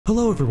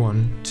Hello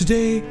everyone.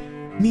 Today,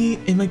 me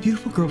and my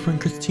beautiful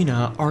girlfriend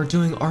Christina are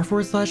doing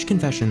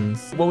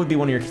r/confessions. What would be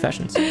one of your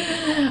confessions?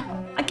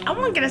 I'm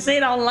not gonna say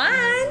it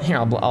online. Here,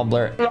 I'll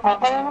blur it.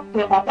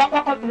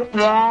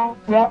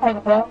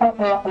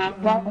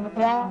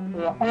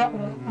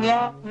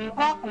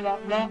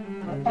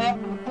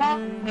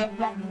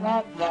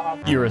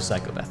 You're a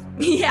psychopath.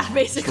 Yeah,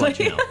 basically.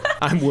 You know.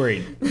 I'm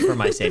worried for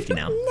my safety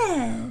now.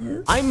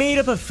 No. I made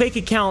up a fake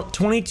account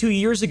 22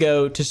 years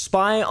ago to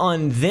spy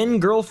on then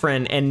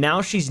girlfriend, and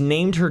now she's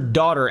named her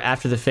daughter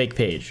after the fake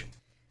page.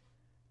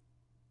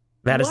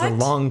 That is the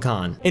long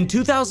con. In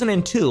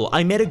 2002,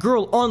 I met a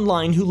girl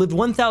online who lived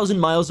 1,000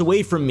 miles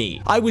away from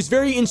me. I was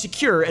very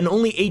insecure and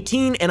only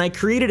 18, and I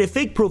created a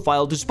fake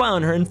profile to spy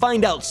on her and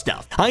find out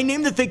stuff. I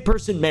named the fake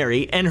person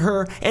Mary, and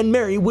her and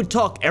Mary would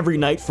talk every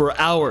night for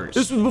hours.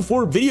 This was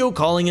before video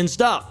calling and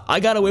stuff. I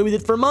got away with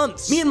it for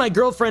months. Me and my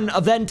girlfriend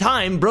of that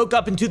time broke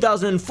up in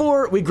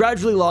 2004. We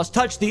gradually lost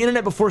touch. The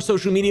internet before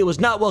social media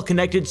was not well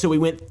connected, so we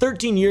went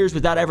 13 years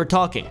without ever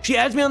talking. She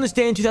adds me on this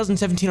day in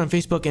 2017 on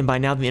Facebook, and by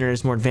now the internet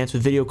is more advanced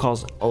with video calls.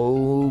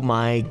 Oh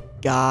my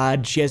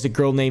God, she has a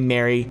girl named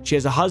Mary. She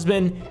has a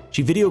husband.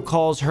 She video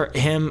calls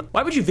him.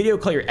 Why would you video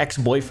call your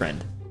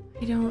ex-boyfriend?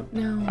 I don't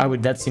know.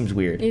 That seems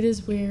weird. It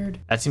is weird.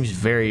 That seems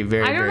very,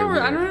 very, I don't very know.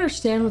 weird. I don't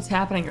understand what's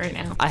happening right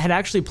now. I had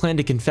actually planned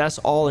to confess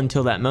all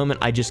until that moment.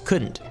 I just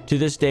couldn't. To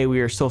this day,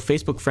 we are still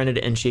Facebook friended,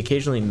 and she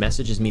occasionally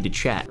messages me to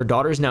chat. Her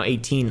daughter is now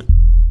 18.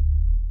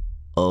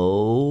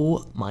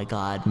 Oh my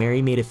God.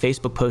 Mary made a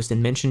Facebook post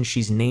and mentioned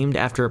she's named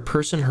after a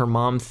person her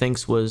mom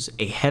thinks was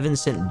a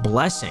heaven-sent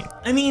blessing.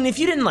 I mean, if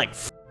you didn't like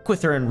f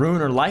with her and ruin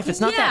her life,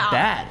 it's not that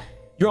bad.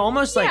 You're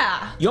almost like,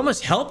 you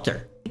almost helped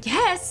her.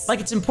 Yes.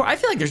 Like, it's important.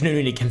 I feel like there's no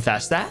need to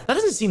confess that. That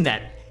doesn't seem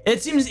that,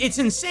 it's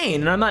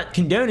insane, and I'm not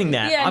condoning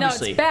that,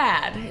 obviously. No, it's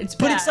bad. It's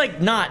bad. But it's like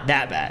not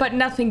that bad. But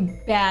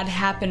nothing bad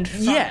happened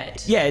from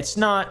it. Yeah, it's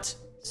not.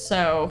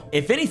 So.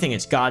 If anything,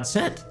 it's God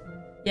sent.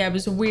 Yeah, it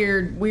was a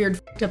weird,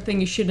 fucked up thing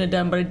you shouldn't have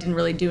done, but it didn't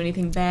really do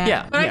anything bad.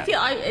 Yeah. But I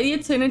feel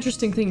it's an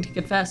interesting thing to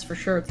confess for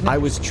sure. I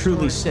was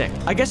truly sick.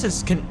 I guess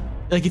it's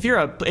like if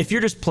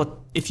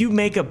you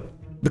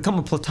become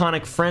a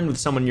platonic friend with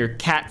someone, you're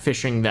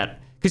catfishing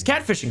that, because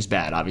catfishing's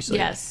bad, obviously.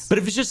 Yes. But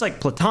if it's just like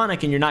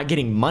platonic and you're not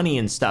getting money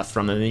and stuff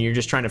from them, then you're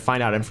just trying to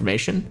find out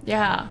information.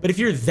 Yeah. But if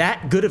you're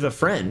that good of a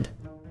friend,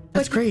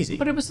 that's crazy.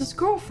 But it was his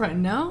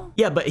girlfriend, no?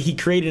 Yeah, but he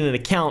created an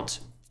account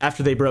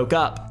after they broke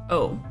up.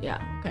 Oh,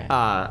 yeah, okay.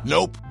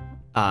 Nope.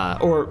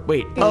 Or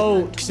wait,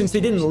 since they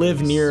didn't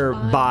live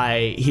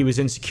nearby, he was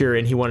insecure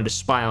and he wanted to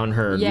spy on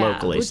her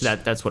locally. So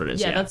that's what it is.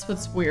 Yeah, that's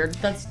what's weird.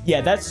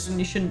 And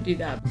you shouldn't do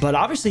that. But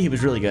obviously he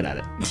was really good at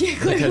it. Yeah,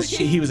 clearly. Because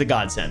he was a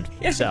godsend.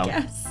 Yeah, so I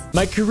guess.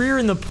 My career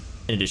in the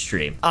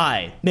industry.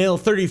 I, male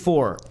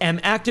 34, am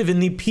active in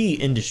the P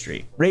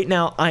industry. Right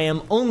now, I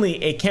am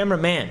only a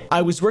cameraman.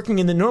 I was working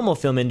in the normal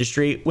film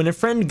industry when a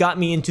friend got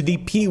me into the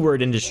P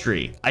word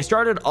industry. I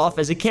started off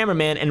as a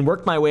cameraman and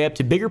worked my way up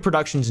to bigger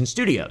productions and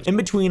studios. In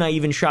between, I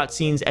even shot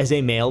scenes as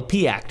a male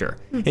P actor.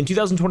 In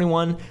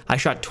 2021, I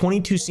shot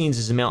 22 scenes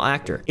as a male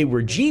actor. It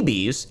were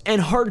GBs and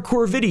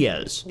hardcore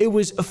videos. It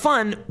was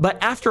fun, but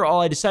after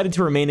all, I decided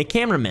to remain a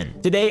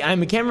cameraman. Today,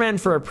 I'm a cameraman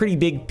for a pretty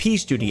big P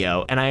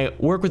studio, and I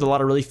work with a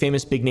lot of really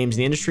famous big names in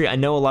the industry. I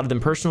know a lot of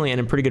them personally, and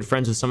I'm pretty good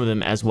friends with some of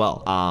them as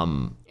well.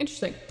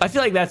 Interesting. I feel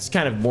like that's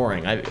kind of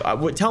boring. I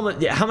would tell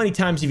me, how many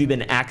times have you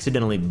been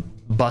accidentally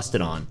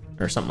busted on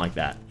or something like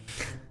that?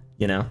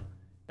 You know,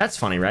 that's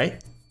funny, right?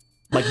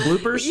 Like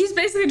bloopers. He's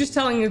basically just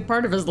telling you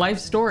part of his life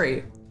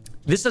story.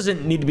 This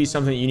doesn't need to be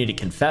something that you need to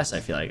confess.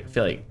 I feel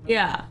like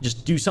yeah.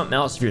 Just do something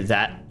else if you're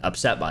that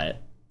upset by it.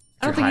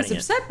 I don't think he's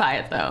upset by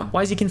it though.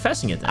 Why is he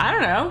confessing it then? I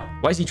don't know.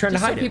 Why is he trying to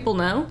hide it? So people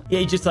know. Yeah,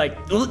 he's just like,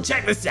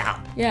 check this out.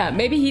 Yeah,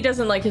 maybe he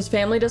doesn't, like, his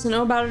family doesn't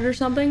know about it or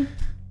something.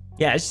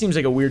 Yeah, it just seems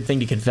like a weird thing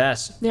to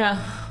confess.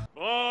 Yeah.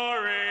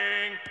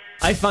 Boring.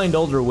 I find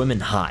older women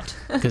hot,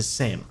 because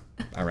same.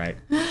 All right.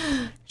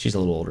 She's a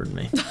little older than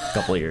me, a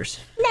couple of years.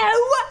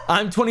 No.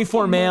 I'm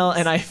 24 male,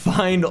 and I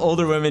find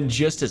older women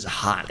just as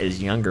hot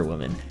as younger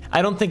women.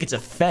 I don't think it's a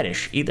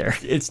fetish either.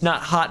 It's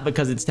not hot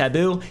because it's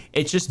taboo.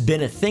 It's just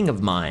been a thing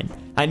of mine.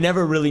 I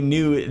never really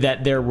knew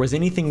that there was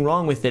anything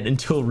wrong with it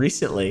until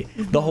recently.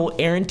 The whole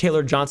Aaron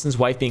Taylor Johnson's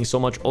wife being so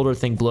much older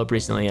thing blew up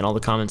recently, and all the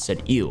comments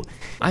said, ew.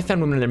 I found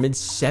women in their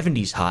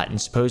mid-70s hot,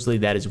 and supposedly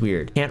that is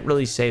weird. Can't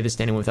really say this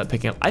to anyone without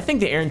picking up. I think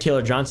the Aaron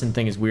Taylor Johnson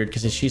thing is weird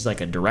because she's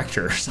like a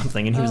director or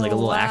something, and he was like a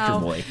little actor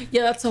boy.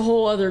 Yeah, that's a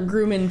whole other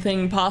grooming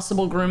thing,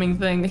 possible grooming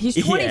thing.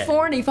 He's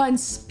 24 and he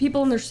finds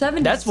people in their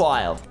 70s. That's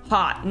wild.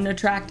 Hot and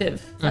attractive.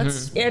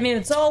 That's, I mean,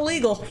 it's all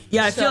legal.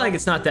 Yeah, I feel like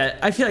it's not that,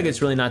 I feel like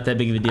it's really not that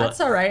big of a deal.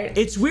 That's all right.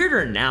 It's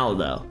weirder now,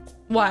 though.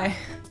 Why?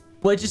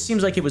 Well, it just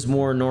seems like it was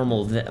more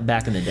normal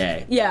back in the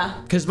day. Yeah.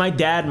 Because my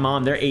dad and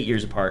mom, they're 8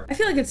 years apart. I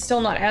feel like it's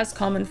still not as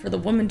common for the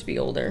woman to be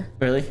older.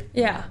 Really?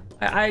 Yeah.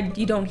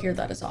 You don't hear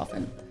that as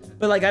often.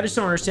 But like, I just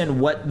don't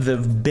understand what the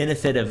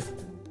benefit of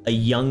a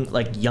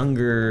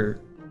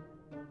younger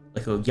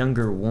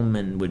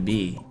woman would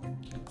be.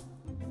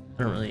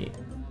 I don't really,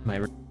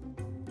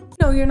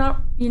 No, you're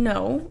not.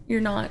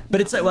 You're not.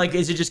 But it's like,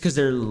 is it just because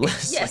they're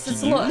less? Yes, like,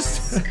 it's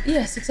looks.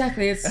 Yes,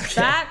 exactly. It's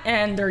that,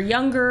 and they're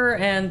younger,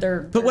 and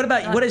they're. But what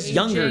about what is aging.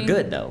 younger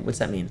good though? What's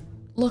that mean?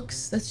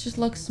 Looks. That's just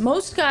looks.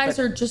 Most guys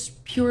are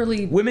just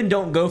purely. Women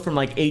don't go from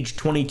like age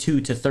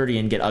 22 to 30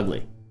 and get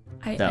ugly.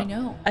 I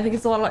know. I think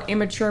it's a lot of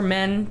immature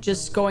men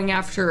just going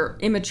after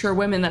immature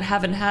women that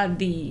haven't had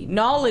the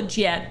knowledge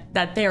yet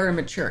that they're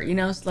immature. You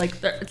know, it's like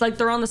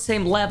they're on the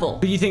same level.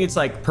 But you think it's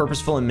like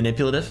purposeful and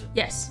manipulative?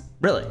 Yes.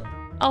 Really?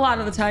 A lot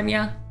of the time,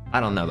 yeah. I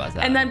don't know about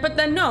that. And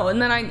then no,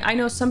 and then I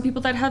know some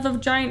people that have a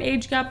giant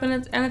age gap,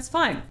 and it's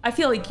fine. I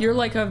feel like you're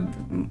like a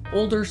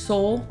older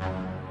soul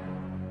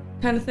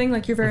kind of thing,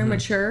 like you're very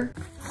mature.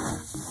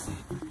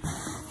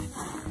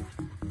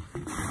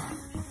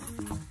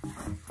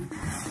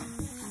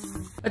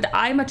 But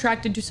I'm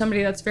attracted to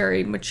somebody that's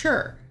very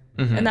mature.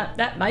 And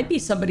that might be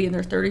somebody in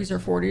their 30s or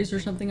 40s or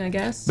something, I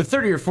guess. But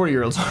 30 or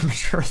 40-year-olds aren't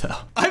mature though.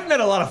 I've met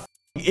a lot of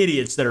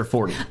idiots that are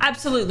 40.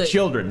 Absolutely.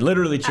 Children,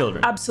 literally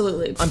children.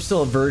 Absolutely. I'm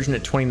still a virgin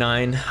at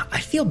 29. I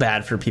feel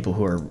bad for people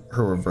who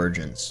are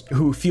virgins.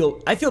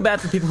 I feel bad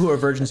for people who are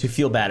virgins who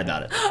feel bad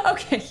about it.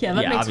 Okay, yeah,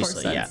 that makes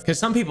obviously, more sense. yeah. Because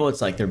some people,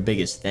 it's like their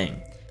biggest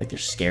thing. Like they're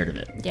scared of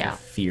it. Yeah.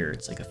 Fear.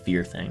 It's like a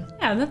fear thing.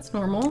 Yeah, that's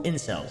normal.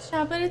 Incels.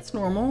 Yeah, but it's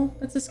normal.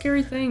 It's a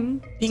scary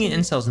thing. Being an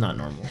incel is not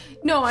normal.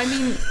 No, I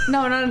mean,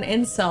 no, not an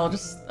incel,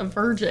 just a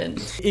virgin.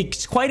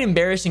 It's quite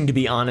embarrassing, to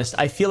be honest.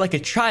 I feel like a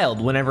child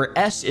whenever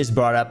S is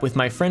brought up with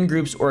my friend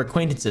groups or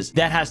acquaintances.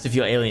 That has to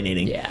feel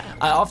alienating. Yeah.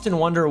 I often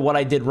wonder what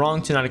I did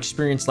wrong to not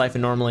experience life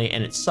normally,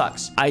 and it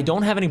sucks. I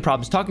don't have any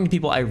problems talking to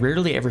people. I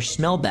rarely ever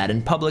smell bad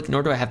in public,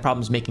 nor do I have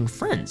problems making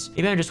friends.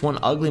 Maybe I'm just one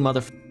ugly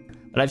motherfucker.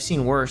 But I've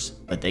seen worse,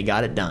 but they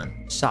got it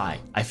done. Sigh.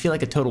 I feel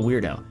like a total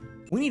weirdo.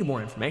 We need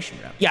more information,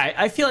 bro. Yeah,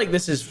 I feel like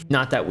this is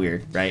not that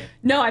weird, right?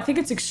 No, I think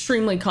it's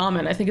extremely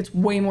common. I think it's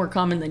way more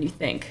common than you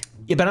think.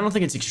 Yeah, but I don't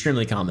think it's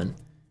extremely common.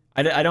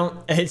 I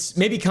don't, it's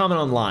maybe common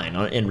online,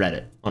 on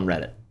Reddit.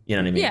 You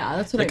know what I mean? Yeah,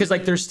 that's what I Because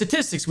like there's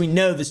statistics, we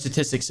know the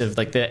statistics of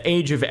like the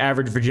age of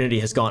average virginity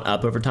has gone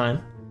up over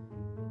time.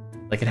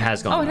 Like it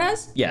has gone up. Oh, it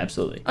has? Yeah,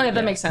 absolutely. Oh, yeah,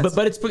 that makes sense.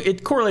 But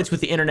it correlates with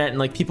the internet and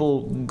like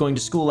people going to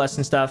school less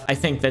and stuff. I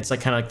think that's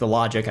like kind of like the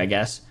logic, I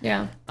guess.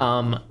 Yeah.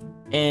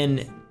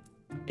 And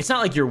it's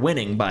not like you're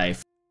winning by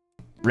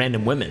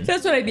random women.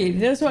 That's what I mean.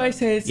 That's why I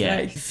say it's Yeah.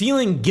 nice.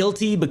 Feeling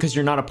guilty because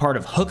you're not a part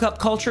of hookup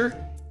culture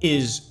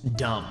is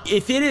dumb.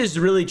 If it is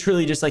really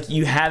truly just like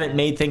you haven't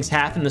made things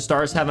happen, the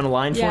stars haven't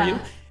aligned for you,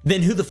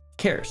 then who the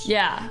cares?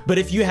 Yeah. But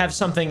if you have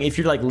something, if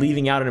you're like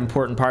leaving out an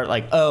important part,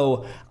 like,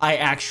 oh,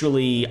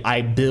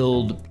 I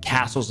build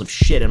castles of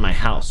shit in my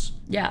house.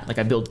 Yeah. Like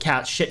I build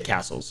shit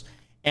castles.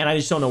 And I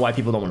just don't know why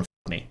people don't want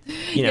to me.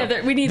 You know,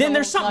 yeah, we need then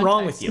there's something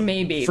wrong with you.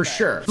 Maybe. For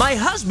sure. My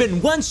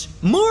husband wants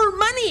more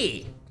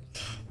money.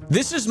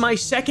 This is my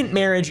second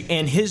marriage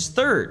and his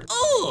third.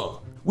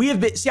 Oh, we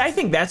have been, see, I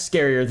think that's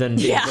scarier than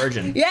being a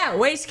virgin. Yeah,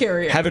 way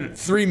scarier. Having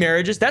 3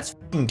 marriages, that's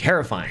fucking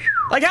terrifying.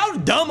 Like, how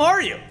dumb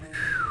are you?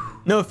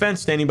 No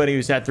offense to anybody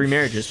who's had 3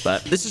 marriages,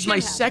 but this is my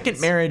second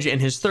marriage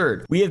and his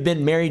third. We have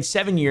been married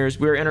 7 years.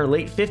 We're in our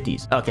late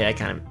 50s. Okay, I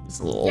kind of,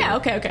 it's a little older. Yeah,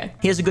 okay.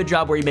 He has a good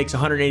job where he makes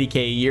 $180K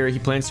a year. He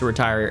plans to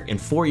retire in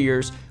 4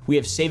 years. We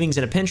have savings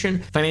and a pension.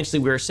 Financially,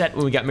 we were set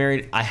when we got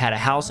married. I had a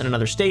house in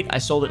another state. I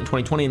sold it in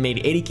 2020 and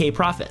made $80K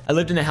profit. I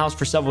lived in the house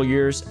for several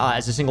years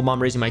as a single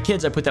mom raising my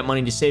kids. I put that money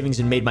into savings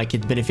and made my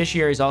kids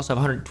beneficiaries. I also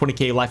have a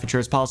 $120K life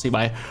insurance policy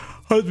my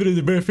husband is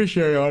a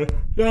beneficiary on.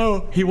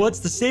 No, he wants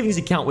the savings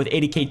account with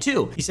 $80K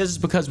too. He says it's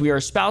because we are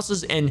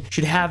spouses and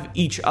should have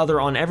each other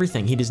on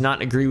everything. He does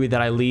not agree with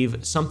that I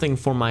leave something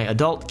for my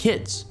adult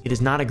kids. He does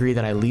not agree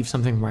that I leave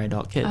something for my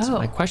adult kids. Oh.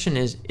 My question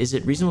is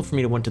it reasonable for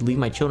me to want to leave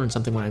my children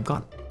something when I'm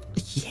gone?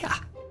 Yeah.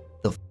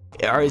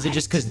 Or is it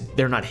just because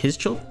they're not his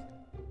children?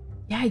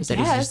 Yeah, I guess. That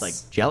he's just like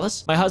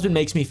jealous? My husband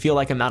makes me feel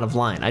like I'm out of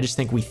line. I just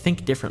think we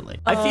think differently.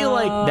 I feel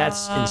like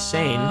that's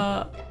insane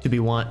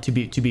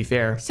to be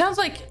fair. Sounds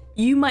like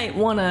you might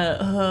want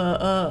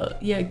to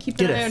keep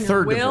that eye on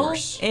your will.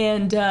 Divorce.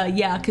 And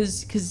yeah,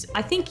 because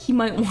I think he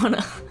might want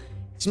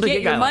to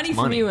get your money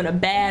from you in a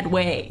bad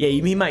way. Yeah,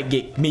 you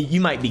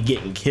might be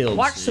getting killed.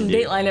 Watch some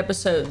Dateline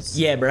episodes.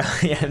 Yeah, bro.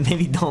 Yeah,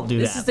 maybe don't do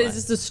that. This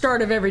is the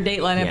start of every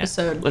Dateline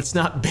episode. Let's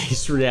not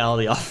base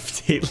reality off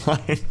of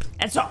Dateline.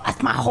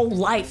 That's my whole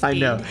life, I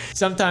dude. know.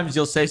 Sometimes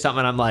you'll say something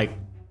and I'm like,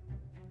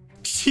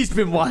 she's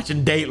been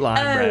watching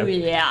Dateline, bro. Oh,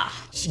 yeah.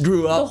 She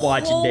grew up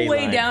watching Dateline. The whole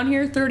way down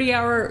here,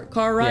 30-hour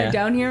car ride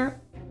down here,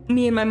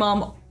 me and my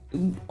mom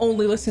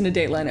only listen to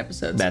Dateline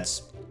episodes.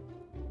 That's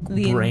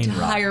the brain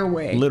entire rot.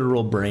 way.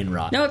 Literal brain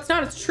rot. No, it's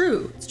not. It's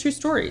true. It's true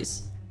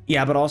stories.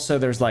 Yeah, but also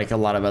there's like a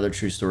lot of other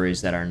true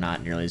stories that are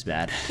not nearly as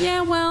bad.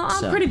 Yeah, well,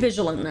 I'm pretty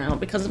vigilant now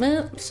because of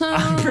it. So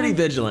I'm pretty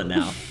vigilant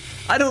now.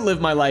 I don't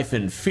live my life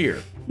in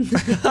fear.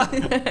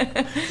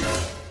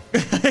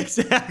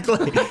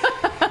 Exactly.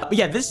 But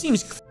yeah, this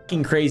seems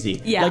fucking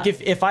crazy. Yeah. Like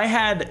if I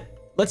had,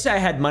 let's say I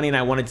had money and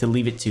I wanted to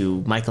leave it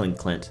to Michael and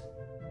Clint.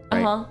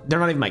 Right? They're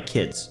not even my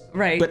kids.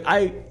 Right. But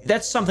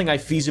that's something I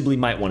feasibly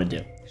might want to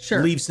do.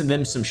 Sure. Leave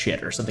them some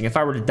shit or something. If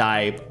I were to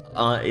die,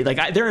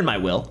 they're in my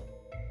will.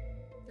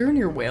 They're in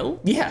your will?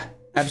 Yeah.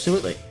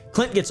 Absolutely.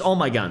 Clint gets all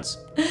my guns.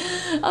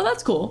 Oh,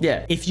 that's cool.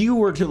 Yeah. If you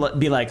were to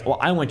be like, well,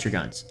 I want your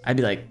guns, I'd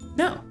be like,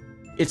 no.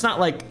 It's not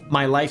like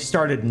my life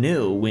started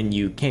new when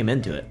you came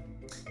into it.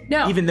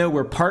 No. Even though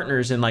we're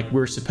partners and like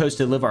we're supposed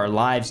to live our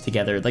lives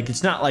together, like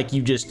it's not like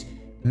you just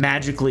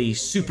magically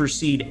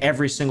supersede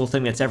every single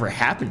thing that's ever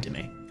happened to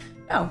me.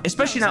 No.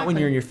 Especially not when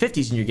you're in your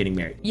 50s and you're getting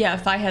married. Yeah,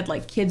 if I had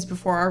like kids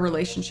before our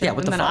relationship, Yeah, what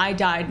and the then fuck? I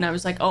died, and I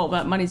was like, oh,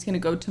 that money's gonna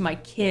go to my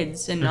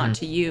kids and not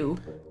to you.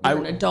 You're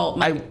an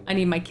adult. I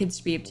need my kids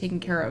to be taken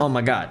care of. Oh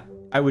my God.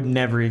 I would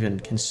never even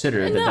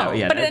consider that. No,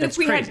 Yeah, but then that's if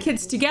we crazy. had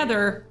kids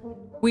together,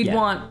 we'd Yeah.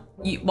 want.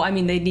 Well, I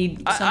mean, they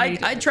need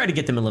somebody. I'd try to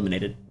get them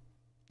eliminated.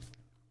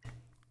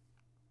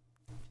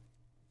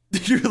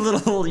 Your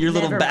little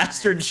Never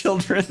bastard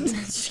children.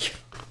 Don't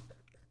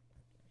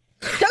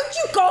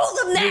you call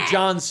them that? Your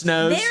Jon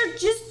Snows. They're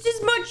just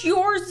as much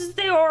yours as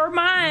they are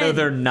mine. No,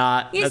 they're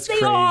not. Yes, That's they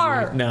crazy.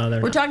 are. No, they're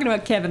We're not. talking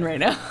about Kevin right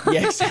now.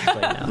 Yeah,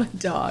 exactly. No.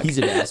 Dog. He's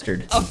a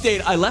bastard.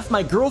 Update, I left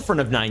my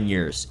girlfriend of 9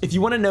 years. If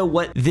you want to know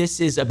what this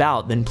is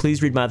about, then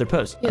please read my other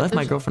post. I left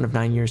my girlfriend of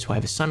 9 years who I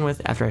have a son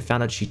with after I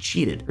found out she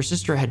cheated. Her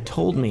sister had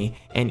told me,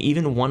 and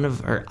even one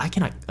of her, I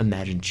cannot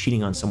imagine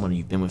cheating on someone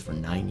you've been with for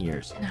 9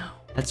 years. No.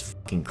 That's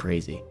fucking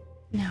crazy.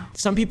 No.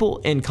 Some people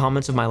in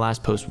comments of my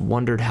last post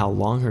wondered how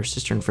long her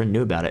sister and friend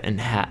knew about it,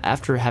 and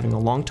after having a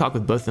long talk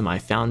with both of them, I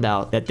found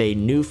out that they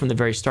knew from the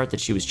very start that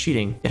she was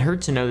cheating. It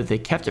hurt to know that they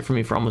kept it from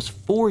me for almost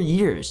 4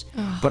 years,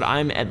 but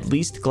I'm at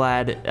least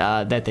glad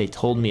that they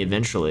told me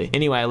eventually.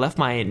 Anyway, I left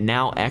my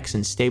now ex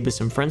and stayed with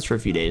some friends for a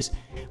few days.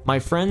 My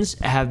friends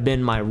have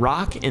been my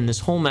rock in this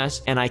whole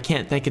mess, and I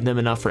can't thank them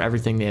enough for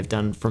everything they have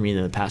done for me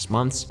in the past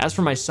months. As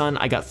for my son,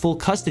 I got full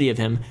custody of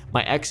him.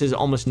 My ex is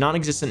almost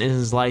non-existent in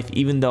his life,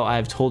 even though I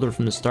have told her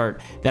from the start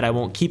that I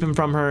won't keep him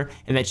from her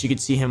and that she could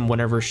see him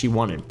whenever she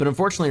wanted. But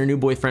unfortunately, her new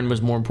boyfriend was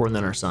more important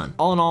than our son.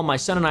 All in all, my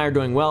son and I are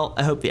doing well.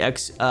 I hope the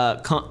ex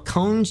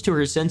comes to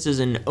her senses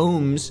and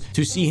ohms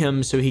to see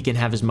him so he can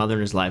have his mother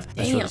in his life.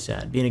 That's really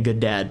sad. Being a good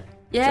dad.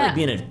 Yeah. I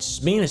feel like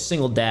being a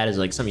single dad is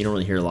like something you don't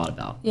really hear a lot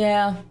about.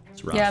 Yeah.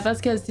 It's rough. Yeah, that's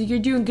because you're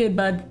doing good,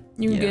 bud.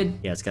 You're good.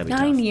 Yeah, it's gotta be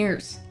 9 tough.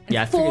 years. And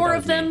Yeah, I figured 4 that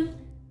of was me. them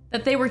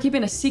that they were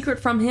keeping a secret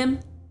from him.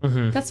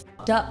 That's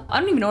fucked up. I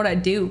don't even know what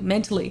I'd do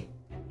mentally.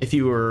 If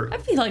you were, I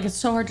feel like it's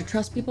so hard to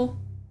trust people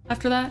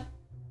after that.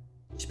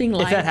 Just being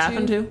lied if that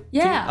happened to?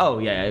 Yeah. Oh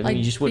yeah, I mean, Like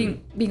you just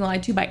wouldn't. being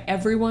lied to by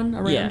everyone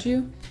around Yeah.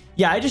 you.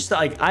 Yeah, I just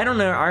like, I don't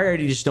know. I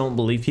already just don't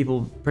believe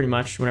people pretty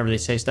much whenever they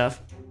say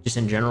stuff, just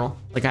in general.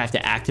 Like I have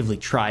to actively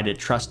try to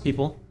trust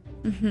people.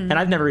 And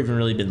I've never even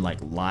really been like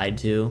lied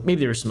to. Maybe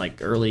there was some like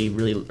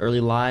really early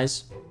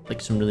lies, like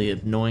some really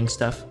annoying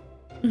stuff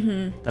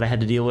that I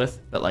had to deal with.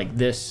 But like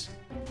this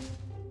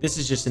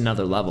is just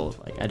another level of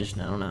like, I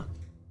don't know.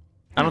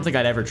 I don't think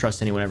I'd ever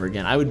trust anyone ever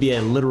again. I would be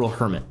a literal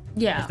hermit.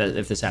 Yeah.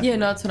 If this happened. Yeah,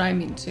 no, that's what I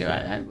mean too.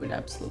 I would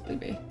absolutely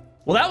be.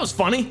 Well, that was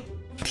funny.